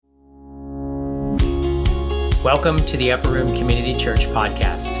Welcome to the Upper Room Community Church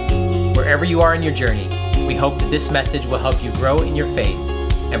podcast. Wherever you are in your journey, we hope that this message will help you grow in your faith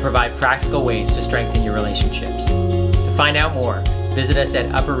and provide practical ways to strengthen your relationships. To find out more, visit us at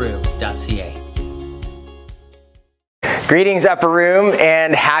upperroom.ca. Greetings, Upper Room,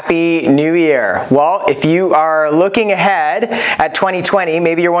 and Happy New Year. Well, if you are looking ahead at 2020,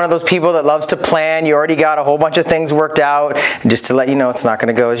 maybe you're one of those people that loves to plan. You already got a whole bunch of things worked out. Just to let you know, it's not going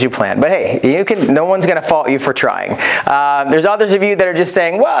to go as you planned. But hey, no one's going to fault you for trying. There's others of you that are just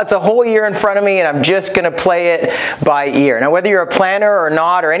saying, well, it's a whole year in front of me, and I'm just going to play it by ear. Now, whether you're a planner or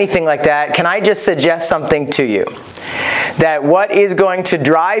not or anything like that, can I just suggest something to you? That what is going to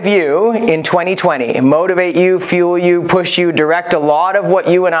drive you in 2020, motivate you, fuel you, push you, direct a lot of what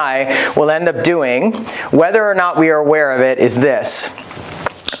you and I will end up doing, whether or not we are aware of it, is this.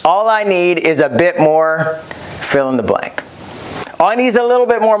 All I need is a bit more fill in the blank. All I need is a little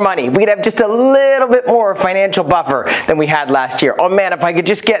bit more money. We could have just a little bit more financial buffer than we had last year. Oh man, if I could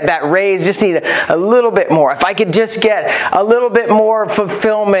just get that raise, just need a little bit more. If I could just get a little bit more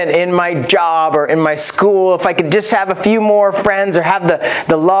fulfillment in my job or in my school, if I could just have a few more friends or have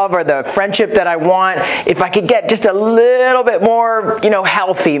the love or the friendship that I want, if I could get just a little bit more,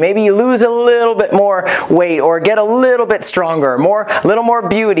 healthy, maybe you lose a little bit more weight or get a little bit stronger, a little more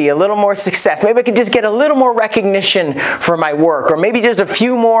beauty, a little more success. Maybe I could just get a little more recognition for my work. Or maybe just a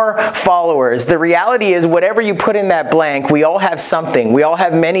few more followers. The reality is, whatever you put in that blank, we all have something. We all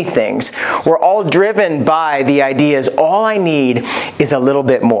have many things. We're all driven by the ideas, all I need is a little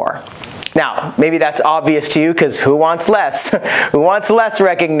bit more. Now, maybe that's obvious to you because who wants less? Who wants less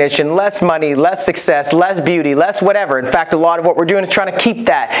recognition, less money, less success, less beauty, less whatever? In fact, a lot of what we're doing is trying to keep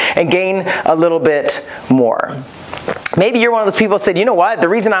that and gain a little bit more. Maybe you're one of those people that said, you know what, the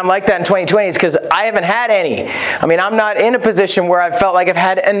reason I'm like that in 2020 is because I haven't had any. I'm not in a position where I've felt like I've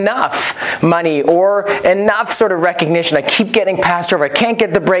had enough money or enough sort of recognition. I keep getting passed over. I can't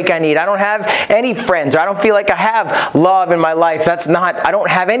get the break I need. I don't have any friends, or I don't feel like I have love in my life. I don't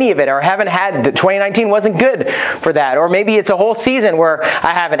have any of it, or I haven't had, 2019 wasn't good for that. Or maybe it's a whole season where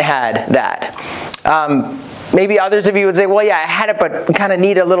I haven't had that. Maybe others of you would say, well, yeah, I had it, but we kind of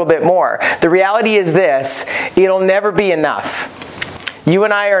need a little bit more. The reality is this, it'll never be enough. You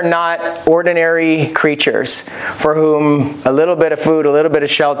and I are not ordinary creatures for whom a little bit of food, a little bit of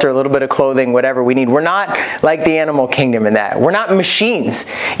shelter, a little bit of clothing, whatever we need. We're not like the animal kingdom in that. We're not machines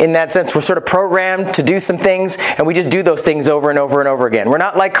in that sense. We're sort of programmed to do some things, and we just do those things over and over and over again. We're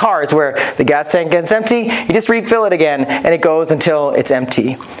not like cars where the gas tank gets empty, you just refill it again, and it goes until it's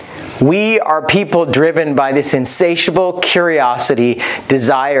empty. We are people driven by this insatiable curiosity,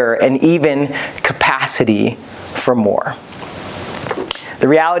 desire, and even capacity for more. The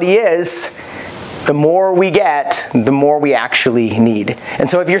reality is, the more we get, the more we actually need. And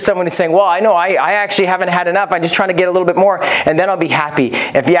so if you're someone who's saying, well, I know I actually haven't had enough, I'm just trying to get a little bit more, and then I'll be happy.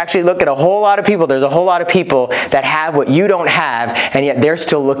 If you actually look at a whole lot of people, there's a whole lot of people that have what you don't have, and yet they're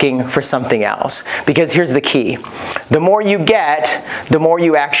still looking for something else. Because here's the key. The more you get, the more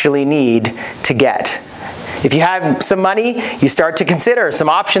you actually need to get. If you have some money, you start to consider some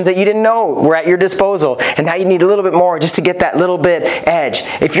options that you didn't know were at your disposal. And now you need a little bit more just to get that little bit edge.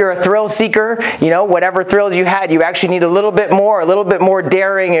 If you're a thrill seeker, whatever thrills you had, you actually need a little bit more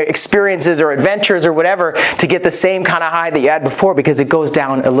daring experiences or adventures or whatever to get the same kind of high that you had before, because it goes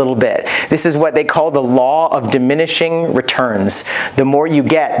down a little bit. This is what they call the law of diminishing returns. The more you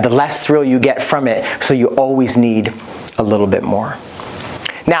get, the less thrill you get from it. So you always need a little bit more.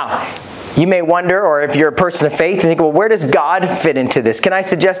 Now, you may wonder, or if you're a person of faith, you think, well, where does God fit into this? Can I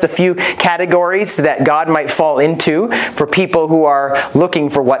suggest a few categories that God might fall into for people who are looking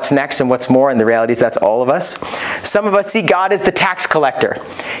for what's next and what's more? And the reality is that's all of us. Some of us see God as the tax collector.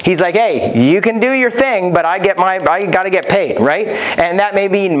 He's like, hey, you can do your thing, but I got to get paid, right? And that may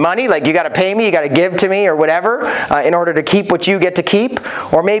mean money, like you got to pay me, you got to give to me or whatever in order to keep what you get to keep.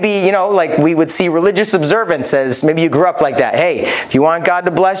 Or maybe, like we would see religious observance as maybe you grew up like that. Hey, if you want God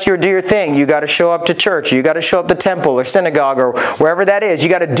to bless you or do your thing, you got to show up to church, you got to show up to temple or synagogue or wherever that is. You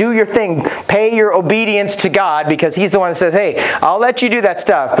got to do your thing, pay your obedience to God, because He's the one that says, hey, I'll let you do that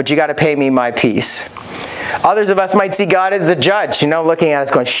stuff, but you got to pay me my piece. Others of us might see God as the judge, looking at us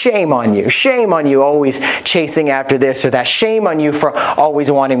going, shame on you, always chasing after this or that. Shame on you for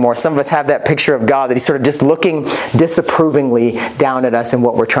always wanting more. Some of us have that picture of God that He's sort of just looking disapprovingly down at us and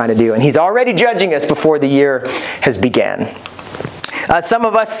what we're trying to do. And He's already judging us before the year has begun. Some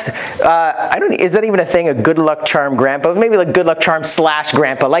of us, is that even a thing, a good luck charm grandpa? Maybe like good luck charm /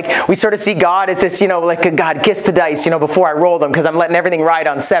 grandpa. Like we sort of see God as this, like a God, kiss the dice, before I roll them because I'm letting everything ride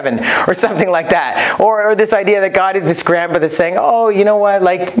on 7 or something like that. Or this idea that God is this grandpa that's saying, oh, you know what,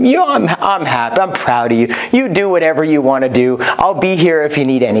 I'm happy, I'm proud of you. You do whatever you want to do. I'll be here if you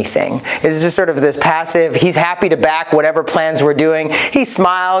need anything. It's just sort of this passive, he's happy to back whatever plans we're doing. He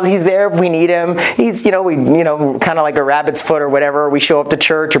smiles, he's there if we need him. He's, kind of like a rabbit's foot or whatever. We show up to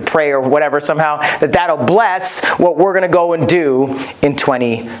church or pray or whatever somehow, that'll bless what we're going to go and do in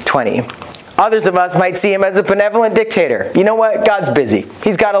 2020. Others of us might see him as a benevolent dictator. You know what? God's busy.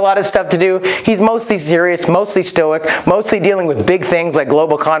 He's got a lot of stuff to do. He's mostly serious, mostly stoic, mostly dealing with big things like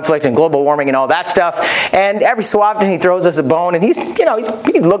global conflict and global warming and all that stuff. And every so often he throws us a bone and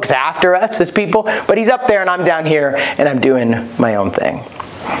he looks after us as people, but he's up there and I'm down here and I'm doing my own thing.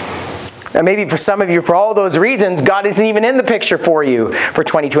 And maybe for some of you, for all those reasons, God isn't even in the picture for you for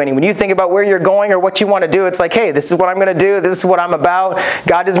 2020. When you think about where you're going or what you want to do, it's like, hey, this is what I'm going to do. This is what I'm about.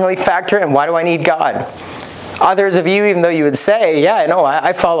 God doesn't really factor in. Why do I need God? Others of you, even though you would say, yeah, no,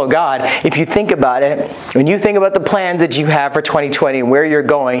 I follow God, if you think about it, when you think about the plans that you have for 2020 and where you're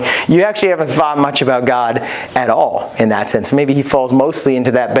going, you actually haven't thought much about God at all in that sense. Maybe he falls mostly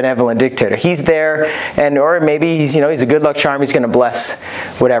into that benevolent dictator. He's there, or maybe he's a good luck charm. He's going to bless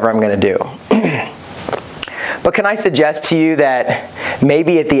whatever I'm going to do. But can I suggest to you that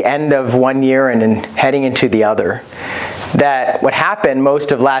maybe at the end of one year and then heading into the other, that what happened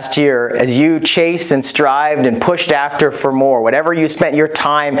most of last year as you chased and strived and pushed after for more, whatever you spent your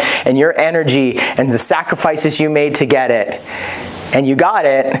time and your energy and the sacrifices you made to get it, and you got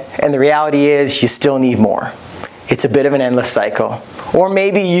it, and the reality is you still need more. It's a bit of an endless cycle. Or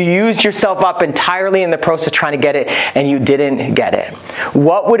maybe you used yourself up entirely in the process of trying to get it and you didn't get it.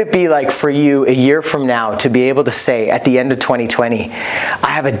 What would it be like for you a year from now to be able to say at the end of 2020, I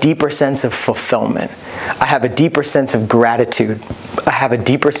have a deeper sense of fulfillment. I have a deeper sense of gratitude. I have a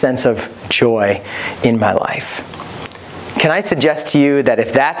deeper sense of joy in my life. Can I suggest to you that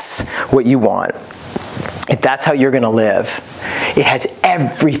if that's what you want, if that's how you're going to live, it has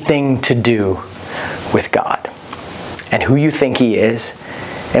everything to do with God and who you think he is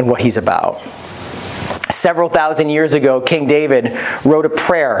and what he's about. Several thousand years ago, King David wrote a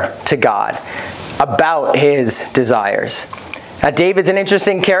prayer to God about his desires. Now, David's an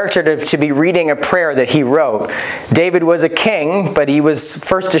interesting character to be reading a prayer that he wrote. David was a king, but he was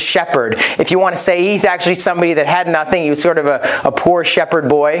first a shepherd. If you want to say he's actually somebody that had nothing, he was sort of a poor shepherd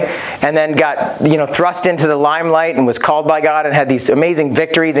boy, and then got thrust into the limelight and was called by God and had these amazing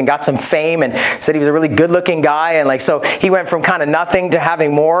victories and got some fame and said he was a really good-looking guy. And so he went from kind of nothing to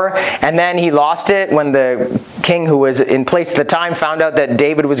having more, and then he lost it when the king who was in place at the time found out that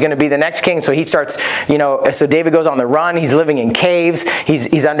David was going to be the next king. So he starts, so David goes on the run. He's living in caves.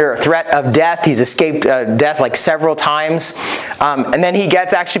 He's under a threat of death. He's escaped death like several times. And then he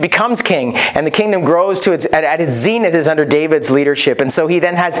actually becomes king. And the kingdom grows to at its zenith is under David's leadership. And so he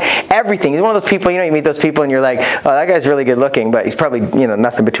then has everything. He's one of those people, you meet those people and you're like, oh, that guy's really good looking, but he's probably,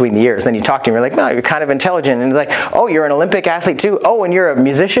 nothing between the ears. Then you talk to him, you're like, no, you're kind of intelligent. And it's like, oh, you're an Olympic athlete too. Oh, and you're a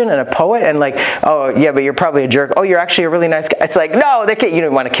musician and a poet. And like, oh, yeah, but you're probably a jerk. Oh, you're actually a really nice guy. It's like, no, you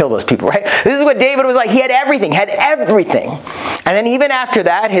don't want to kill those people, right? This is what David was like. He had everything. And then even after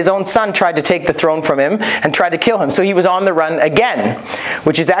that, his own son tried to take the throne from him and tried to kill him. So he was on the run again,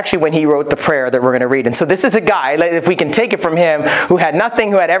 which is actually when he wrote the prayer that we're going to read. And so this is a guy, if we can take it from him, who had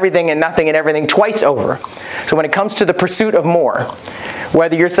nothing, who had everything and nothing and everything twice over. So when it comes to the pursuit of more,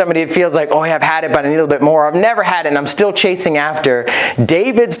 whether you're somebody that feels like, oh, I've had it, but I need a little bit more. I've never had it, and I'm still chasing after.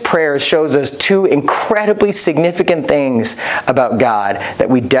 David's prayers shows us two incredibly significant things about God that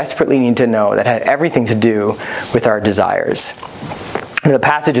we desperately need to know that have everything to do with our desires. The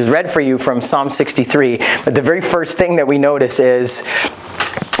passage is read for you from Psalm 63, but the very first thing that we notice is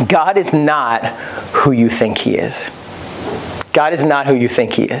God is not who you think he is. God is not who you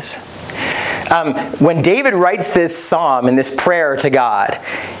think he is. When David writes this psalm and this prayer to God,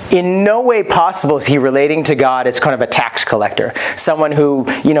 in no way possible is he relating to God as kind of a tax collector. Someone who,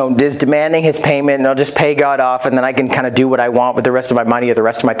 is demanding his payment and I'll just pay God off and then I can kind of do what I want with the rest of my money or the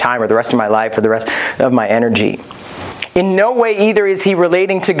rest of my time or the rest of my life or the rest of my energy. In no way either is he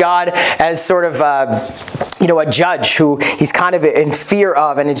relating to God as sort of a judge who he's kind of in fear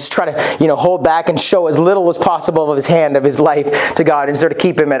of and just try to hold back and show as little as possible of his hand, of his life to God and sort of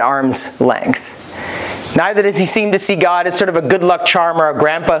keep him at arm's length. Neither does he seem to see God as sort of a good luck charm or a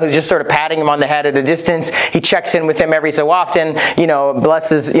grandpa who's just sort of patting him on the head at a distance. He checks in with him every so often, bless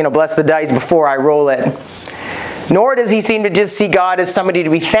the dice before I roll it. Nor does he seem to just see God as somebody to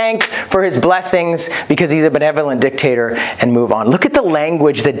be thanked for his blessings because he's a benevolent dictator and move on. Look at the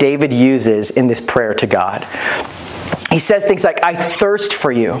language that David uses in this prayer to God. He says things like, I thirst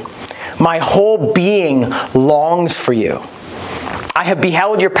for you. My whole being longs for you. I have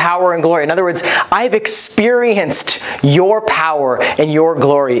beheld your power and glory. In other words, I have experienced your power and your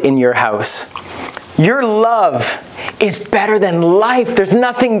glory in your house. Your love is better than life. There's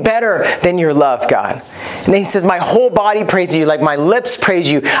nothing better than your love, God. And then he says, my whole body praises you, like my lips praise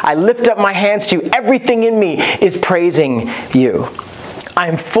you. I lift up my hands to you. Everything in me is praising you. I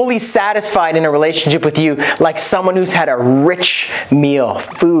am fully satisfied in a relationship with you like someone who's had a rich meal,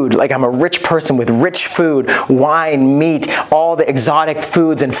 food, like I'm a rich person with rich food, wine, meat, all the exotic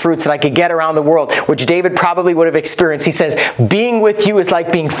foods and fruits that I could get around the world, which David probably would have experienced. He says, being with you is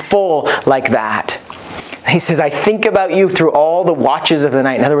like being full like that. He says, I think about you through all the watches of the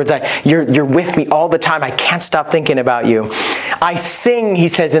night. In other words, you're with me all the time. I can't stop thinking about you. I sing, he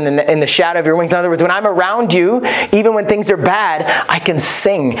says, in the shadow of your wings. In other words, when I'm around you, even when things are bad, I can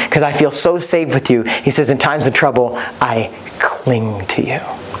sing because I feel so safe with you. He says, in times of trouble, I cling to you.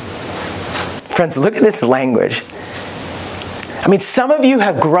 Friends, look at this language. I mean, some of you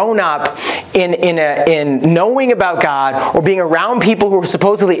have grown up in knowing about God or being around people who are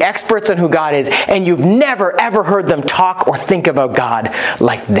supposedly experts on who God is, and you've never, ever heard them talk or think about God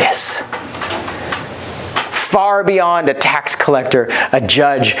like this. Far beyond a tax collector, a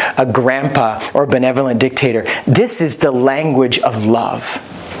judge, a grandpa, or a benevolent dictator. This is the language of love,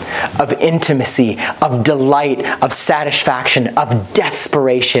 of intimacy, of delight, of satisfaction, of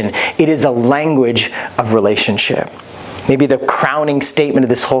desperation. It is a language of relationship. Maybe the crowning statement of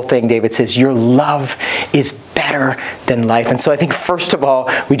this whole thing, David says, your love is better than life. And so I think, first of all,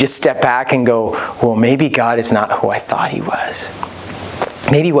 we just step back and go, well, maybe God is not who I thought he was.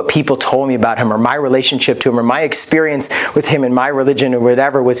 Maybe what people told me about him or my relationship to him or my experience with him in my religion or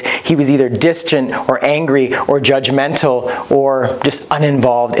whatever was he was either distant or angry or judgmental or just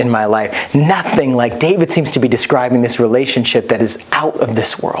uninvolved in my life. Nothing like David seems to be describing this relationship that is out of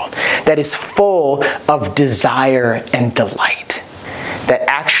this world, that is full of desire and delight, that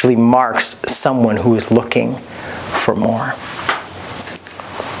actually marks someone who is looking for more.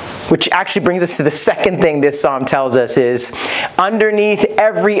 Which actually brings us to the second thing this psalm tells us is, underneath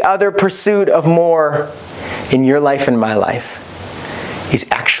every other pursuit of more in your life and my life is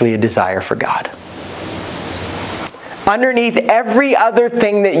actually a desire for God. Underneath every other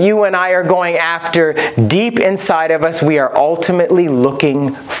thing that you and I are going after, deep inside of us, we are ultimately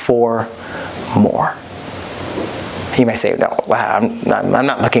looking for more. You may say, no, I'm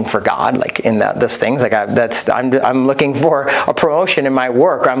not looking for God like in those things. Like I'm looking for a promotion in my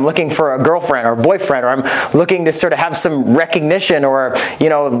work. Or I'm looking for a girlfriend or a boyfriend, or I'm looking to sort of have some recognition, or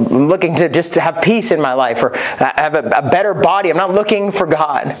I'm looking to just to have peace in my life, or have a better body. I'm not looking for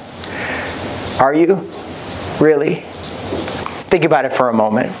God. Are you? Really? Think about it for a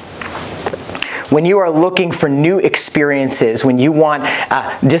moment. When you are looking for new experiences, when you want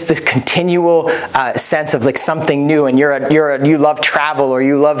just this continual sense of like something new, and you love travel, or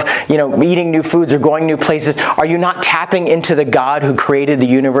you love eating new foods or going new places, are you not tapping into the God who created the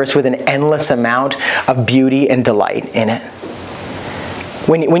universe with an endless amount of beauty and delight in it?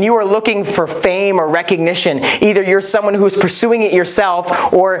 When you are looking for fame or recognition, either you're someone who is pursuing it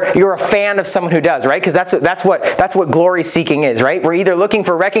yourself, or you're a fan of someone who does, right? Because that's what glory seeking is, right? We're either looking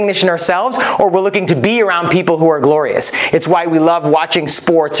for recognition ourselves, or we're looking to be around people who are glorious. It's why we love watching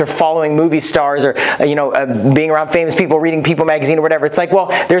sports or following movie stars, or being around famous people, reading People magazine or whatever. It's like, well,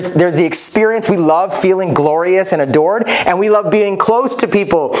 there's the experience. We love feeling glorious and adored, and we love being close to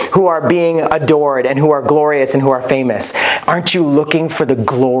people who are being adored and who are glorious and who are famous. Aren't you looking for the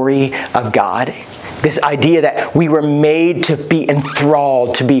glory of God? This idea that we were made to be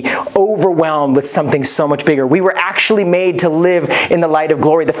enthralled, to be overwhelmed with something so much bigger. We were actually made to live in the light of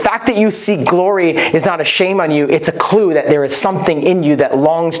glory. The fact that you see glory is not a shame on you. It's a clue that there is something in you that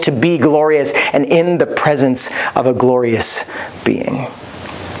longs to be glorious and in the presence of a glorious being.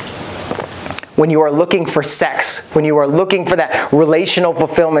 When you are looking for sex, when you are looking for that relational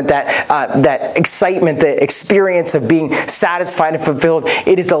fulfillment, that excitement, the experience of being satisfied and fulfilled,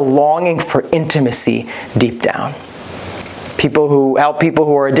 it is a longing for intimacy deep down. People who help people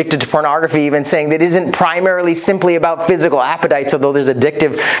who are addicted to pornography even saying that it isn't primarily simply about physical appetites, although there's an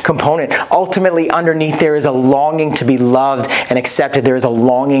addictive component. Ultimately, underneath there is a longing to be loved and accepted. There is a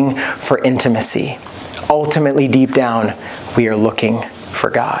longing for intimacy. Ultimately, deep down, we are looking for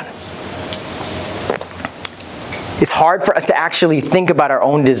God. It's hard for us to actually think about our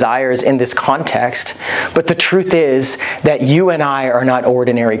own desires in this context, but the truth is that you and I are not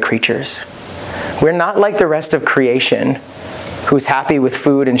ordinary creatures. We're not like the rest of creation who's happy with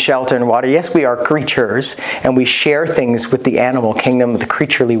food and shelter and water. Yes, we are creatures, and we share things with the animal kingdom, the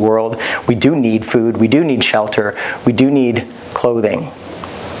creaturely world. We do need food. We do need shelter. We do need clothing.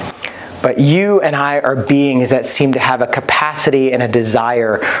 But you and I are beings that seem to have a capacity and a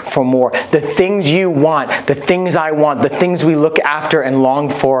desire for more. The things you want, the things I want, the things we look after and long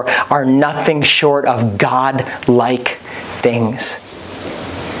for are nothing short of God-like things.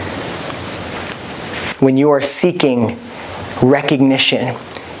 When you are seeking recognition,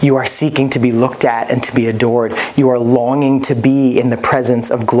 you are seeking to be looked at and to be adored. You are longing to be in the presence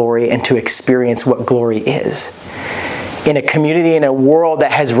of glory and to experience what glory is. In a community, in a world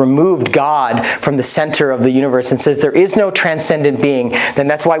that has removed God from the center of the universe and says there is no transcendent being, then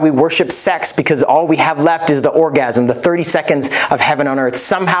that's why we worship sex, because all we have left is the orgasm, the 30 seconds of heaven on earth.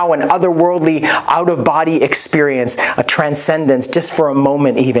 Somehow an otherworldly, out-of-body experience, a transcendence, just for a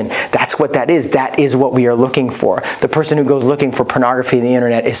moment even. That's what that is. That is what we are looking for. The person who goes looking for pornography on the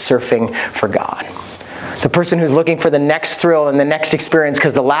internet is surfing for God. The person who's looking for the next thrill and the next experience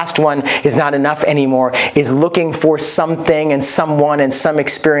because the last one is not enough anymore is looking for something and someone and some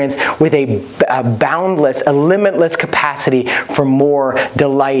experience with a boundless, a limitless capacity for more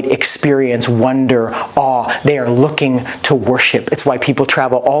delight, experience, wonder, awe. They are looking to worship. It's why people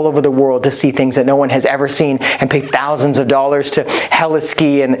travel all over the world to see things that no one has ever seen and pay thousands of dollars to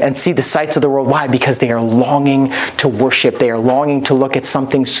heli-ski and see the sights of the world. Why? Because they are longing to worship. They are longing to look at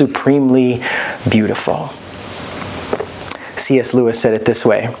something supremely beautiful. C.S. Lewis said it this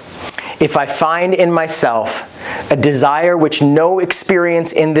way: if I find in myself a desire which no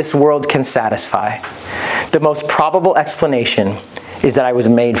experience in this world can satisfy, the most probable explanation is that I was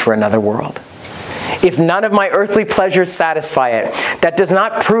made for another world. If none of my earthly pleasures satisfy it, that does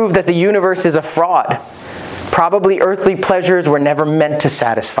not prove that the universe is a fraud. Probably earthly pleasures were never meant to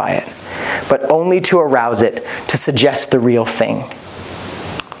satisfy it, but only to arouse it, to suggest the real thing.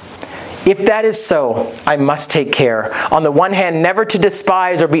 If that is so, I must take care, on the one hand, never to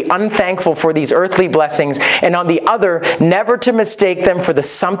despise or be unthankful for these earthly blessings, and on the other, never to mistake them for the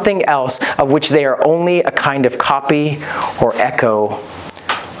something else of which they are only a kind of copy or echo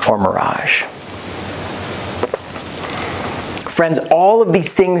or mirage. Friends, all of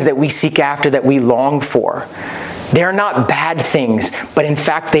these things that we seek after, that we long for, they are not bad things, but in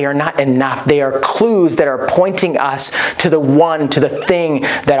fact they are not enough. They are clues that are pointing us to the one, to the thing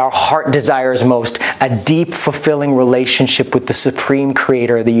that our heart desires most, a deep, fulfilling relationship with the supreme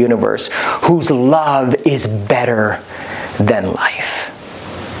creator of the universe, whose love is better than life.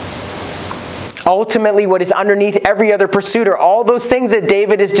 Ultimately, what is underneath every other pursuit are all those things that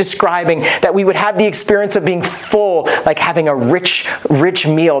David is describing, that we would have the experience of being full, like having a rich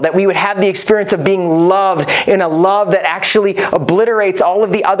meal, that we would have the experience of being loved in a love that actually obliterates all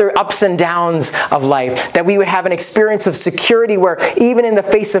of the other ups and downs of life, that we would have an experience of security where even in the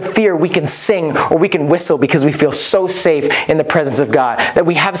face of fear, we can sing or we can whistle because we feel so safe in the presence of God, that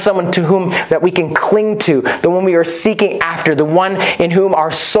we have someone to whom that we can cling to, the one we are seeking after, the one in whom our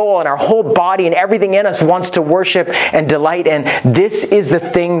soul and our whole body and everything in us wants to worship and delight in. This is the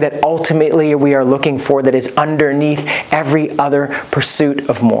thing that ultimately we are looking for, that is underneath every other pursuit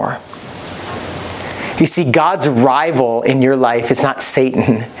of more. You see, God's rival in your life is not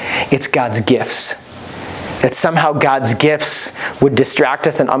Satan, it's God's gifts. That somehow God's gifts would distract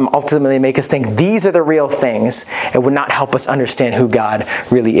us and ultimately make us think these are the real things. It would not help us understand who God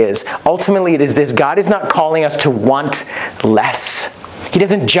really is. Ultimately, it is this: God is not calling us to want less. He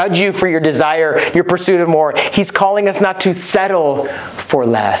doesn't judge you for your desire, your pursuit of more. He's calling us not to settle for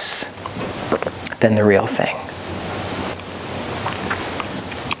less than the real thing.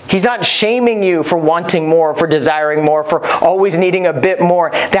 He's not shaming you for wanting more, for desiring more, for always needing a bit more.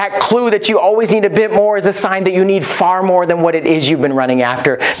 That clue that you always need a bit more is a sign that you need far more than what it is you've been running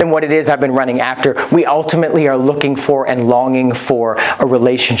after, than what it is I've been running after. We ultimately are looking for and longing for a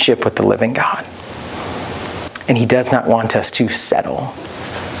relationship with the living God. And He does not want us to settle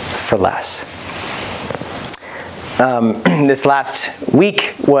for less. This last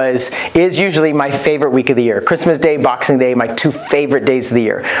week is usually my favorite week of the year. Christmas Day, Boxing Day, my two favorite days of the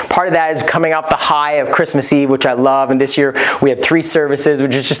year. Part of that is coming off the high of Christmas Eve, which I love. And this year we had 3 services,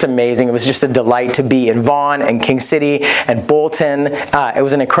 which is just amazing. It was just a delight to be in Vaughan and King City and Bolton. It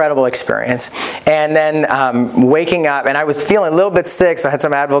was an incredible experience. And then waking up, and I was feeling a little bit sick, so I had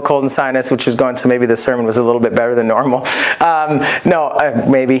some Advil, cold, and sinus, which was going, so maybe the sermon was a little bit better than normal.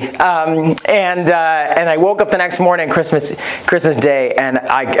 Maybe. And I woke up the next morning morning, Christmas Day, and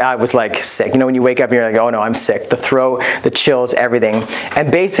I was like sick. You know, when you wake up and you're like, oh no, I'm sick. The throat, the chills, everything.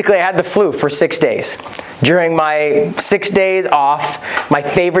 And basically I had the flu for 6 days. During my 6 days off, my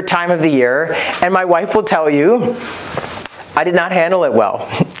favorite time of the year, and my wife will tell you, I did not handle it well.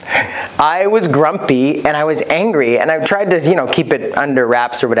 I was grumpy and I was angry, and I tried to, keep it under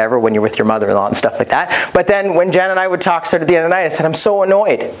wraps or whatever when you're with your mother-in-law and stuff like that. But then when Jen and I would talk at the end of the night, I said, I'm so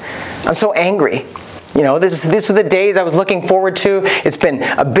annoyed. I'm so angry. These were the days I was looking forward to. It's been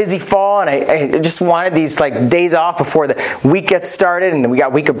a busy fall, and I just wanted these days off before the week gets started, and we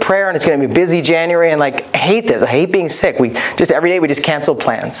got week of prayer, and it's going to be busy January, and I hate this. I hate being sick. Every day we just canceled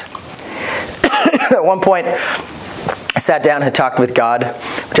plans. At one point, I sat down and talked with God,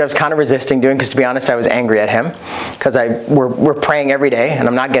 which I was kind of resisting doing because, to be honest, I was angry at him because we're praying every day, and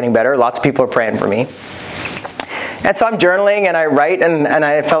I'm not getting better. Lots of people are praying for me. And so I'm journaling and I write, and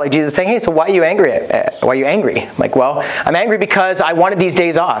I felt like Jesus saying, hey, so why are you angry? Why are you angry? I'm like, well, I'm angry because I wanted these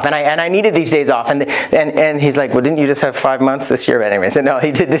days off, and I needed these days off. And he's like, well, didn't you just have 5 months this year? But anyway, I said, no,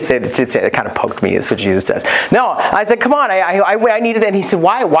 he did say it kind of poked me. That's what Jesus does. No, I said, come on, I needed it. And he said,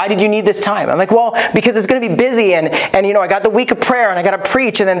 why? Why did you need this time? I'm like, well, because it's going to be busy, and I got the week of prayer, and I got to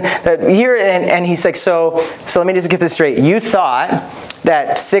preach, and then the year, and he's like, so let me just get this straight. You thought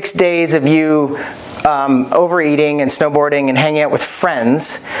that 6 days of you overeating and snowboarding and hanging out with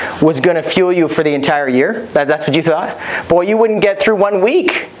friends was going to fuel you for the entire year? That's what you thought? Boy, you wouldn't get through 1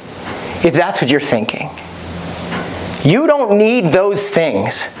 week if that's what you're thinking. You don't need those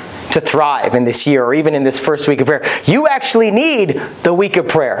things to thrive in this year or even in this first week of prayer. You actually need the week of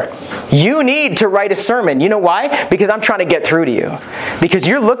prayer. You need to write a sermon. You know why? Because I'm trying to get through to you. Because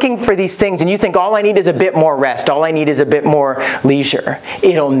you're looking for these things and you think all I need is a bit more rest. All I need is a bit more leisure.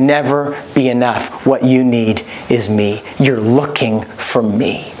 It'll never be enough. What you need is me. You're looking for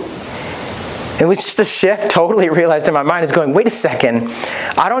me. It was just a shift, totally realized in my mind, is going, wait a second,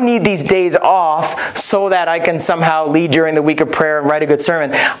 I don't need these days off so that I can somehow lead during the week of prayer and write a good sermon.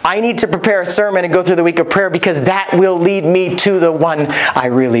 I need to prepare a sermon and go through the week of prayer because that will lead me to the one I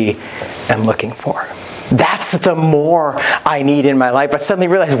really am looking for. That's the more I need in my life. I suddenly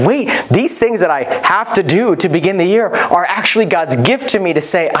realized, wait, these things that I have to do to begin the year are actually God's gift to me to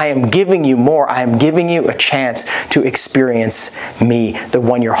say, I am giving you more. I am giving you a chance to experience me, the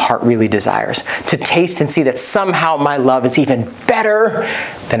one your heart really desires. To taste and see that somehow my love is even better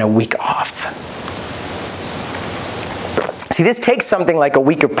than a week off. See, this takes something like a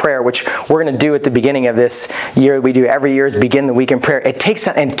week of prayer, which we're going to do at the beginning of this year. We do every year is begin the week in prayer. It takes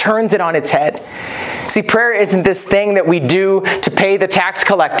it and turns it on its head. See, prayer isn't this thing that we do to pay the tax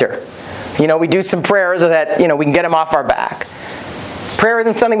collector. We do some prayers so that, we can get him off our back. Prayer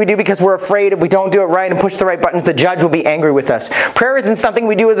isn't something we do because we're afraid if we don't do it right and push the right buttons, the judge will be angry with us. Prayer isn't something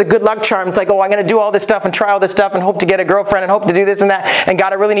we do as a good luck charm. It's like, oh, I'm going to do all this stuff and try all this stuff and hope to get a girlfriend and hope to do this and that. And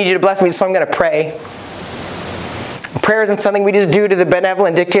God, I really need you to bless me, so I'm going to pray. Prayer isn't something we just do to the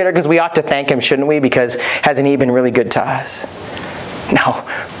benevolent dictator because we ought to thank him, shouldn't we? Because hasn't he been really good to us? No,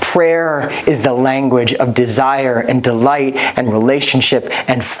 prayer is the language of desire and delight and relationship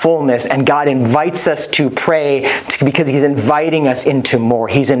and fullness. And God invites us to pray because he's inviting us into more.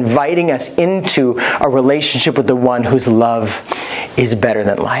 He's inviting us into a relationship with the one whose love is better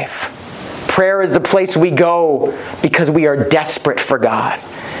than life. Prayer is the place we go because we are desperate for God.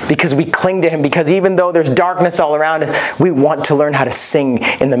 Because we cling to him, because even though there's darkness all around us, we want to learn how to sing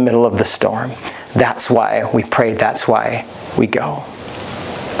in the middle of the storm. That's why we pray. That's why we go.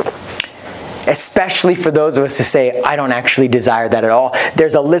 Especially for those of us who say, I don't actually desire that at all.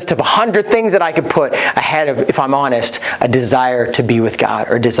 There's a list of 100 things that I could put ahead of, if I'm honest, a desire to be with God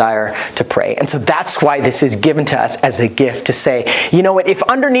or desire to pray. And so that's why this is given to us as a gift to say, you know what, if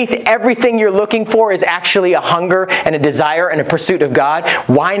underneath everything you're looking for is actually a hunger and a desire and a pursuit of God,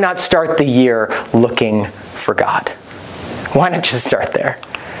 why not start the year looking for God? Why not just start there?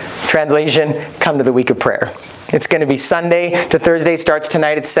 Translation, come to the week of prayer. It's going to be Sunday to Thursday. Starts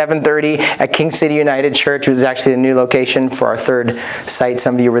tonight at 7:30 at King City United Church, which is actually a new location for our third site.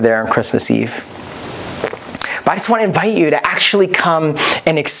 Some of you were there on Christmas Eve. But I just want to invite you to actually come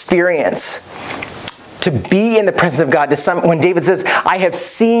and experience, to be in the presence of God. When David says, I have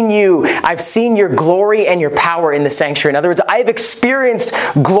seen you, I've seen your glory and your power in the sanctuary. In other words, I've experienced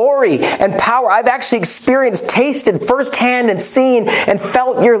glory and power. I've actually experienced, tasted firsthand and seen and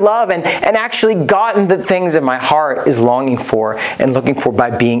felt your love and actually gotten the things that my heart is longing for and looking for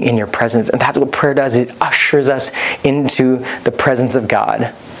by being in your presence. And that's what prayer does. It ushers us into the presence of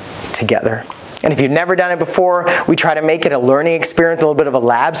God together. And if you've never done it before, we try to make it a learning experience, a little bit of a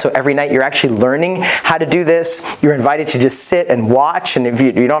lab. So every night you're actually learning how to do this. You're invited to just sit and watch. And if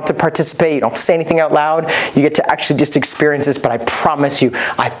you don't have to participate, you don't have to say anything out loud. You get to actually just experience this. But I promise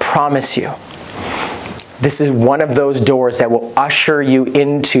you, this is one of those doors that will usher you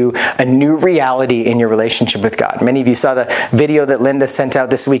into a new reality in your relationship with God. Many of you saw the video that Linda sent out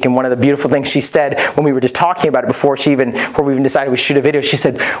this week, and one of the beautiful things she said when we were just talking about it before we even decided we shoot a video, she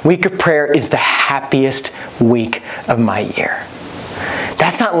said, "Week of prayer is the happiest week of my year."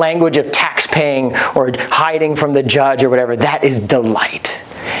 That's not language of tax paying or hiding from the judge or whatever. That is delight.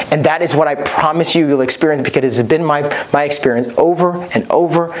 And that is what I promise you'll experience, because it's been my experience over and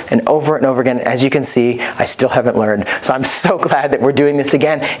over and over and over again. As you can see, I still haven't learned. So I'm so glad that we're doing this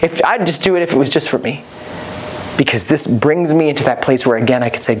again. If I'd just do it if it was just for me. Because this brings me into that place where, again, I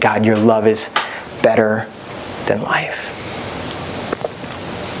could say, God, your love is better than life.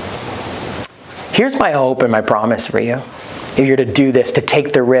 Here's my hope and my promise for you. If you're to do this, to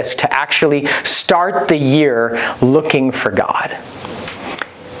take the risk, to actually start the year looking for God.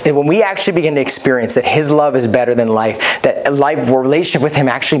 And when we actually begin to experience that His love is better than life, that a relationship with Him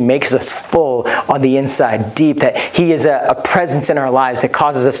actually makes us full on the inside, deep, that He is a presence in our lives that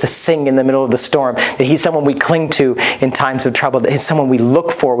causes us to sing in the middle of the storm, that He's someone we cling to in times of trouble, that He's someone we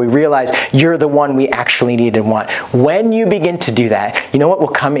look for, we realize you're the one we actually need and want. When you begin to do that, you know what will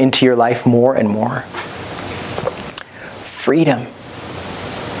come into your life more and more? Freedom.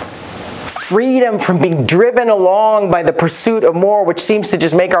 Freedom from being driven along by the pursuit of more, which seems to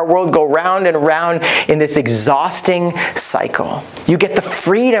just make our world go round and round in this exhausting cycle. You get the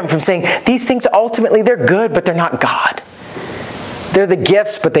freedom from saying, these things ultimately, they're good, but they're not God. They're the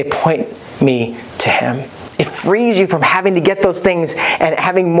gifts, but they point me to Him. It frees you from having to get those things and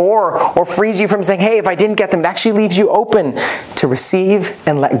having more, or frees you from saying, hey, if I didn't get them, it actually leaves you open to receive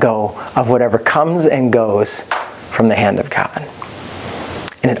and let go of whatever comes and goes from the hand of God.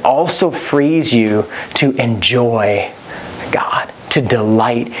 And it also frees you to enjoy God, to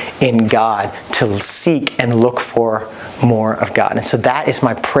delight in God, to seek and look for more of God. And so that is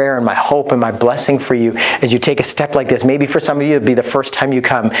my prayer and my hope and my blessing for you as you take a step like this. Maybe for some of you, it'll be the first time you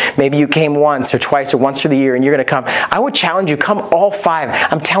come. Maybe you came once or twice or once through the year and you're going to come. I would challenge you, come all 5.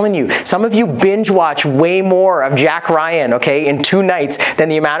 I'm telling you, some of you binge watch way more of Jack Ryan, okay, in 2 nights than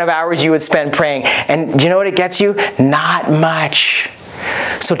the amount of hours you would spend praying. And do you know what it gets you? Not much.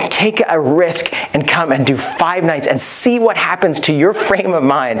 So take a risk and come and do 5 nights and see what happens to your frame of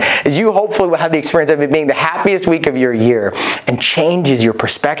mind as you hopefully will have the experience of it being the happiest week of your year and changes your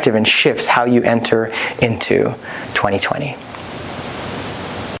perspective and shifts how you enter into 2020.